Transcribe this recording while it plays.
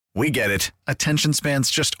We get it. Attention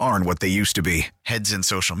spans just aren't what they used to be. Heads in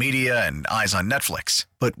social media and eyes on Netflix.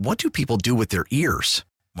 But what do people do with their ears?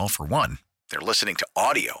 Well, for one, they're listening to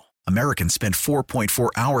audio. Americans spend 4.4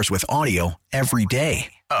 hours with audio every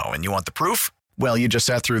day. Oh, and you want the proof? Well, you just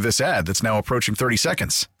sat through this ad that's now approaching 30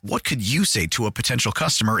 seconds. What could you say to a potential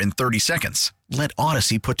customer in 30 seconds? Let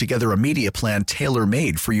Odyssey put together a media plan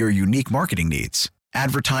tailor-made for your unique marketing needs.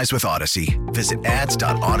 Advertise with Odyssey. Visit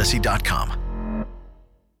ads.odyssey.com.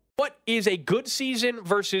 What is a good season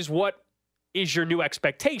versus what is your new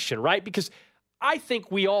expectation, right? Because I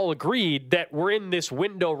think we all agreed that we're in this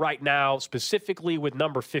window right now, specifically with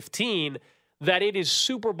number 15, that it is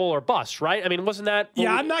Super Bowl or bust, right? I mean, wasn't that...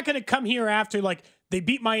 Yeah, I'm not going to come here after, like, they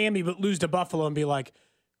beat Miami but lose to Buffalo and be like,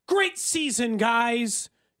 great season,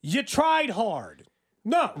 guys. You tried hard.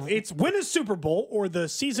 No, it's win a Super Bowl or the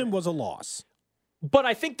season was a loss. But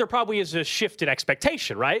I think there probably is a shift in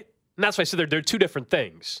expectation, right? And that's why I said they're two different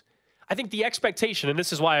things. I think the expectation, and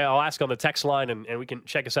this is why I'll ask on the text line, and we can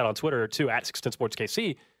check us out on Twitter too, at 610 Sports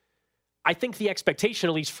KC. I think the expectation,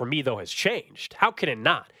 at least for me, though, has changed. How can it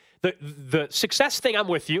not? The success thing, I'm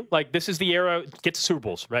with you. Like, this is the era, get to Super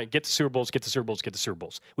Bowls, right? Get to Super Bowls, get to Super Bowls, get to Super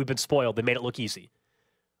Bowls. We've been spoiled. They made it look easy.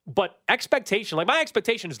 But expectation, like my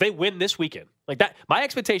expectation is they win this weekend. Like that, my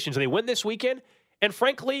expectation is they win this weekend. And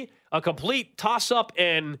frankly, a complete toss-up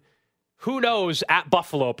and who knows at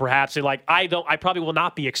Buffalo, perhaps. And like, I probably will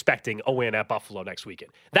not be expecting a win at Buffalo next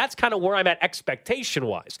weekend. That's kind of where I'm at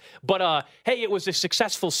expectation-wise. But, hey, it was a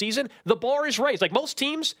successful season. The bar is raised. Like most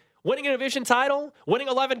teams, winning a division title, winning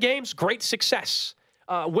 11 games, great success.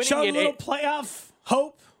 Winning Show a little playoff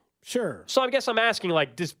hope, sure. So I guess I'm asking,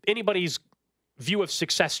 like, does anybody's view of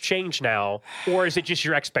success change now, or is it just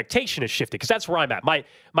your expectation has shifted? Because that's where I'm at.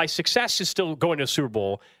 My success is still going to a Super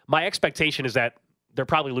Bowl. My expectation is that they're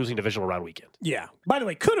probably losing divisional round weekend. Yeah. By the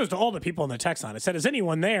way, kudos to all the people on the text line. It said, is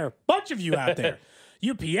anyone there? Bunch of you out there.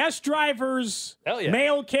 UPS drivers,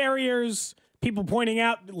 mail carriers, people pointing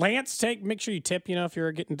out, Lance, make sure you tip, if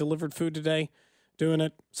you're getting delivered food today, doing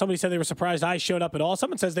it. Somebody said they were surprised I showed up at all.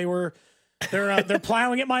 Someone says they're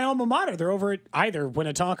plowing at my alma mater. They're over at either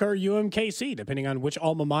Winnetonka or UMKC, depending on which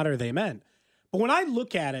alma mater they meant. But when I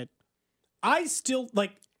look at it, I still,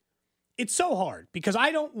 it's so hard because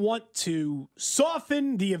I don't want to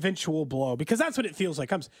soften the eventual blow because that's what it feels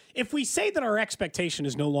like. If we say that our expectation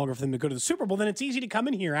is no longer for them to go to the Super Bowl, then it's easy to come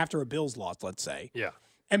in here after a Bills loss, let's say,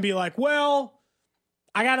 and be like, well,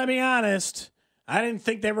 I got to be honest. I didn't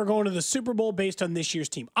think they were going to the Super Bowl based on this year's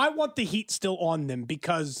team. I want the heat still on them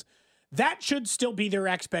because that should still be their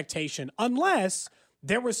expectation unless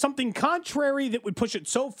there was something contrary that would push it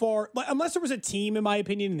so far, unless there was a team, in my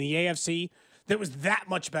opinion, in the AFC that was that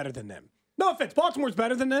much better than them. No offense, Baltimore's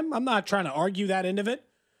better than them. I'm not trying to argue that end of it.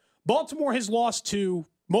 Baltimore has lost to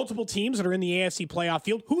multiple teams that are in the AFC playoff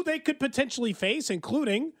field who they could potentially face,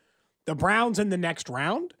 including the Browns in the next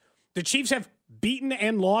round. The Chiefs have beaten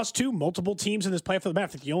and lost to multiple teams in this playoff field. Matter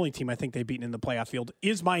of fact, the only team I think they've beaten in the playoff field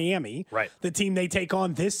is Miami, right? The team they take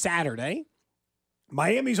on this Saturday.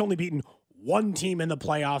 Miami's only beaten one team in the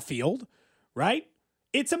playoff field, right?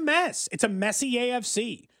 It's a mess. It's a messy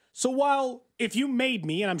AFC. So while if you made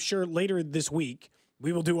me, and I'm sure later this week,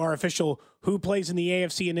 we will do our official who plays in the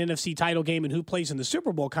AFC and NFC title game and who plays in the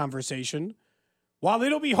Super Bowl conversation, while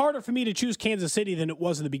it'll be harder for me to choose Kansas City than it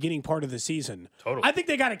was in the beginning part of the season, totally. I think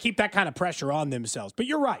they got to keep that kind of pressure on themselves. But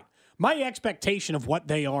you're right. My expectation of what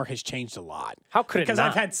they are has changed a lot. How could it not? Because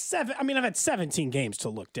I've had 17 games to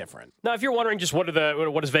look different. Now, if you're wondering just what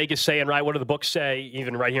does Vegas say and right, what do the books say,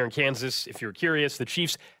 even right here in Kansas, if you're curious, the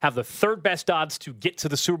Chiefs have the third best odds to get to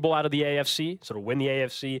the Super Bowl out of the AFC, so to win the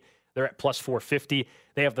AFC. They're at plus 450.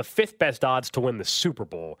 They have the fifth best odds to win the Super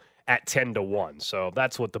Bowl at 10-1. So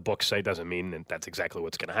that's what the books say. Doesn't mean that that's exactly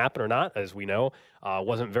what's going to happen or not, as we know.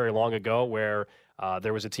 Wasn't very long ago where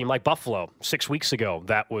there was a team like Buffalo 6 weeks ago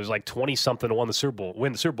that was like 20-something to win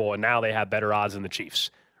the Super Bowl, and now they have better odds than the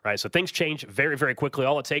Chiefs, right? So things change very, very quickly.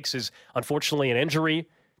 All it takes is, unfortunately, an injury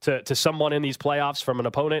to someone in these playoffs from an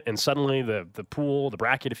opponent, and suddenly the pool, the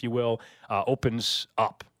bracket, if you will, opens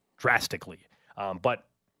up drastically. But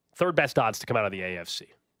third best odds to come out of the AFC.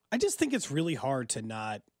 I just think it's really hard to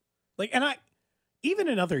not even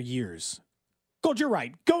in other years. Gold, you're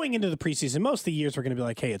right. Going into the preseason, most of the years we're going to be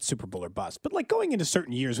like, hey, it's Super Bowl or bust. But going into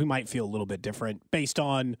certain years, we might feel a little bit different based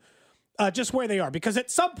on just where they are. Because at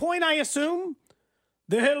some point, I assume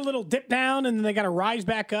they hit a little dip down and then they got to rise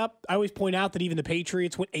back up. I always point out that even the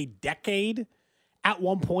Patriots went a decade at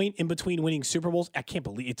one point in between winning Super Bowls. I can't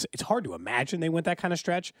believe it's hard to imagine they went that kind of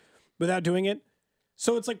stretch without doing it.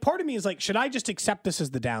 So it's part of me is should I just accept this as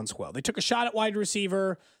the downswell? They took a shot at wide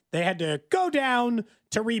receiver. They had to go down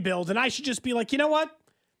to rebuild. And I should just be you know what?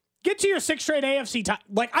 Get to your 6th straight AFC title.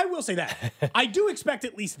 Like, I will say that. I do expect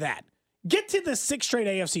at least that. Get to the 6th straight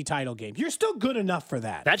AFC title game. You're still good enough for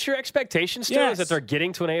that. That's your expectation still, is that they're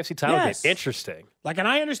getting to an AFC title game? Interesting. Like, and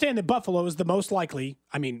I understand that Buffalo is the most likely,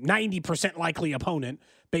 90% likely opponent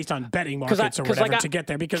based on betting markets or whatever to get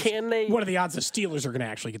there. Because what are the odds the Steelers are going to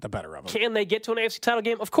actually get the better of them? Can they get to an AFC title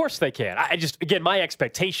game? Of course they can. Again, my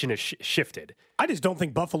expectation is shifted. I just don't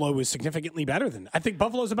think Buffalo is significantly better than. I think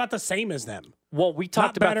Buffalo's about the same as them. Well, we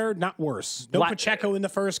talked about better, not worse. No Pacheco in the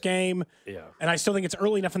first game. Yeah. And I still think it's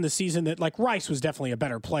early enough in the season that, like, Rice was definitely a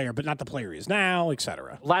better player, but not the player he is now, et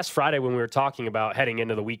cetera. Last Friday when we were talking about heading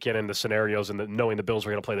into the weekend and the scenarios and knowing the Bills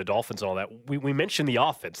were going to play the Dolphins and all that, we mentioned the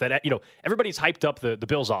offense. That, everybody's hyped up the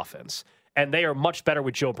Bills' offense. And they are much better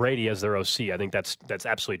with Joe Brady as their OC. I think that's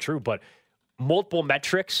absolutely true. But multiple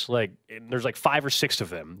metrics, like there's like 5 or 6 of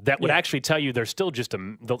them that would actually tell you they're still just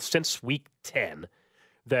since week 10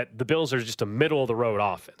 that the Bills are just a middle of the road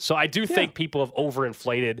offense. So I do think people have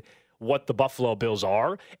overinflated what the Buffalo Bills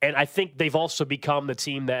are, and I think they've also become the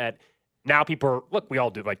team that now people are, we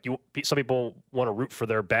all do. Like some people want to root for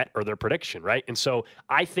their bet or their prediction, right? And so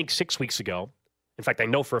I think 6 weeks ago, in fact, I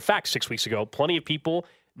know for a fact 6 weeks ago, plenty of people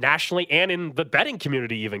nationally and in the betting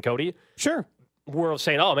community even, Cody, were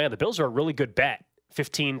saying, oh, man, the Bills are a really good bet,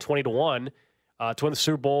 15, 20 to 1 to win the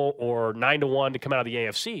Super Bowl or 9 to 1 to come out of the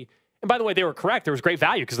AFC. And by the way, they were correct. There was great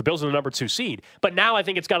value because the Bills are the number 2 seed. But now I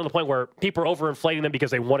think it's gotten to the point where people are overinflating them because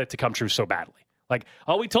they want it to come true so badly. Like,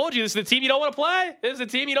 oh, we told you this is the team you don't want to play. This is the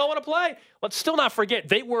team you don't want to play. Let's still not forget,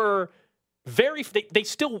 they were they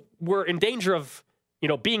still were in danger of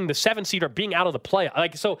being the 7th seed or being out of the play.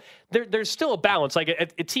 Like, so there's still a balance. Like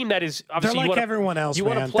a team that is obviously they're like everyone else,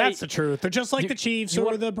 man. That's the truth. They're just like the Chiefs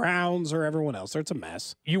or the Browns or everyone else. It's a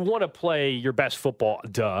mess. You want to play your best football,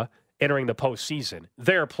 entering the postseason.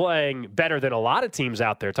 They're playing better than a lot of teams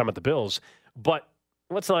out there, talking about the Bills, but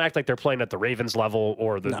let's not act like they're playing at the Ravens level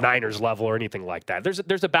or the Niners level or anything like that.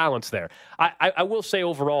 There's a balance there. I will say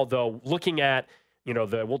overall, though, looking at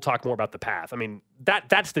we'll talk more about the path. I mean,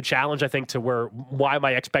 that's the challenge, I think, to why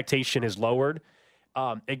my expectation is lowered.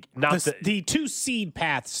 The 2 seed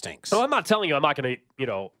path stinks. So I'm not telling you I'm not going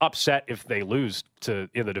to, upset if they lose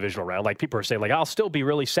in the divisional round. Like people are saying, like, I'll still be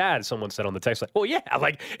really sad. Someone said on the text, like, well, yeah,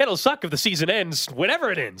 like it'll suck if the season ends whenever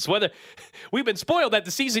it ends. Whether we've been spoiled that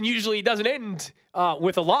the season usually doesn't end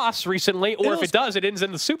with a loss recently, or if it does, it ends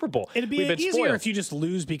in the Super Bowl. It'd be easier if you just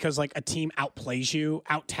lose because like a team outplays you,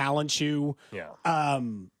 out-talents you. Yeah.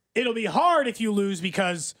 It'll be hard if you lose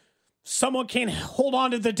because someone can't hold on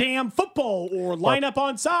to the damn football or line up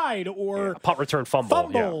on side or punt return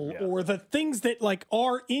fumble or the things that like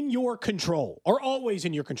are in your control, are always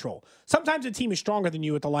in your control. Sometimes a team is stronger than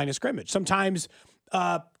you at the line of scrimmage. Sometimes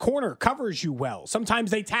corner covers you well. Sometimes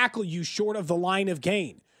they tackle you short of the line of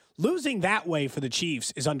gain. Losing that way for the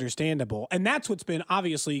Chiefs is understandable, and that's what's been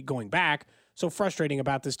obviously going back so frustrating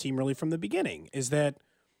about this team really from the beginning, is that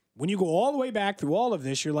when you go all the way back through all of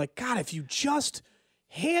this, you're like, God, if you just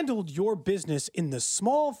handled your business in the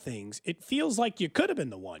small things, it feels like you could have been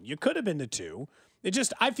the 1. You could have been the 2.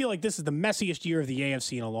 I feel like this is the messiest year of the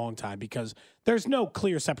AFC in a long time because there's no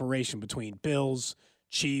clear separation between Bills,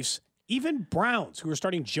 Chiefs, even Browns, who are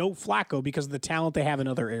starting Joe Flacco because of the talent they have in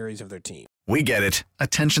other areas of their team. We get it.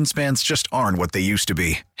 Attention spans just aren't what they used to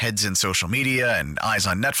be. Heads in social media and eyes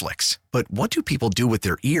on Netflix. But what do people do with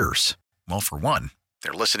their ears? Well, for one,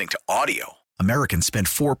 they're listening to audio. Americans spend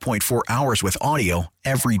 4.4 hours with audio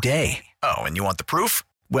every day. Oh, and you want the proof?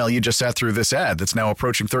 Well, you just sat through this ad that's now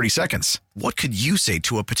approaching 30 seconds. What could you say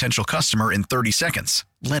to a potential customer in 30 seconds?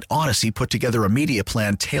 Let Odyssey put together a media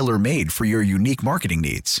plan tailor-made for your unique marketing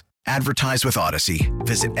needs. Advertise with Odyssey.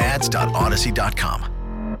 Visit ads.odyssey.com.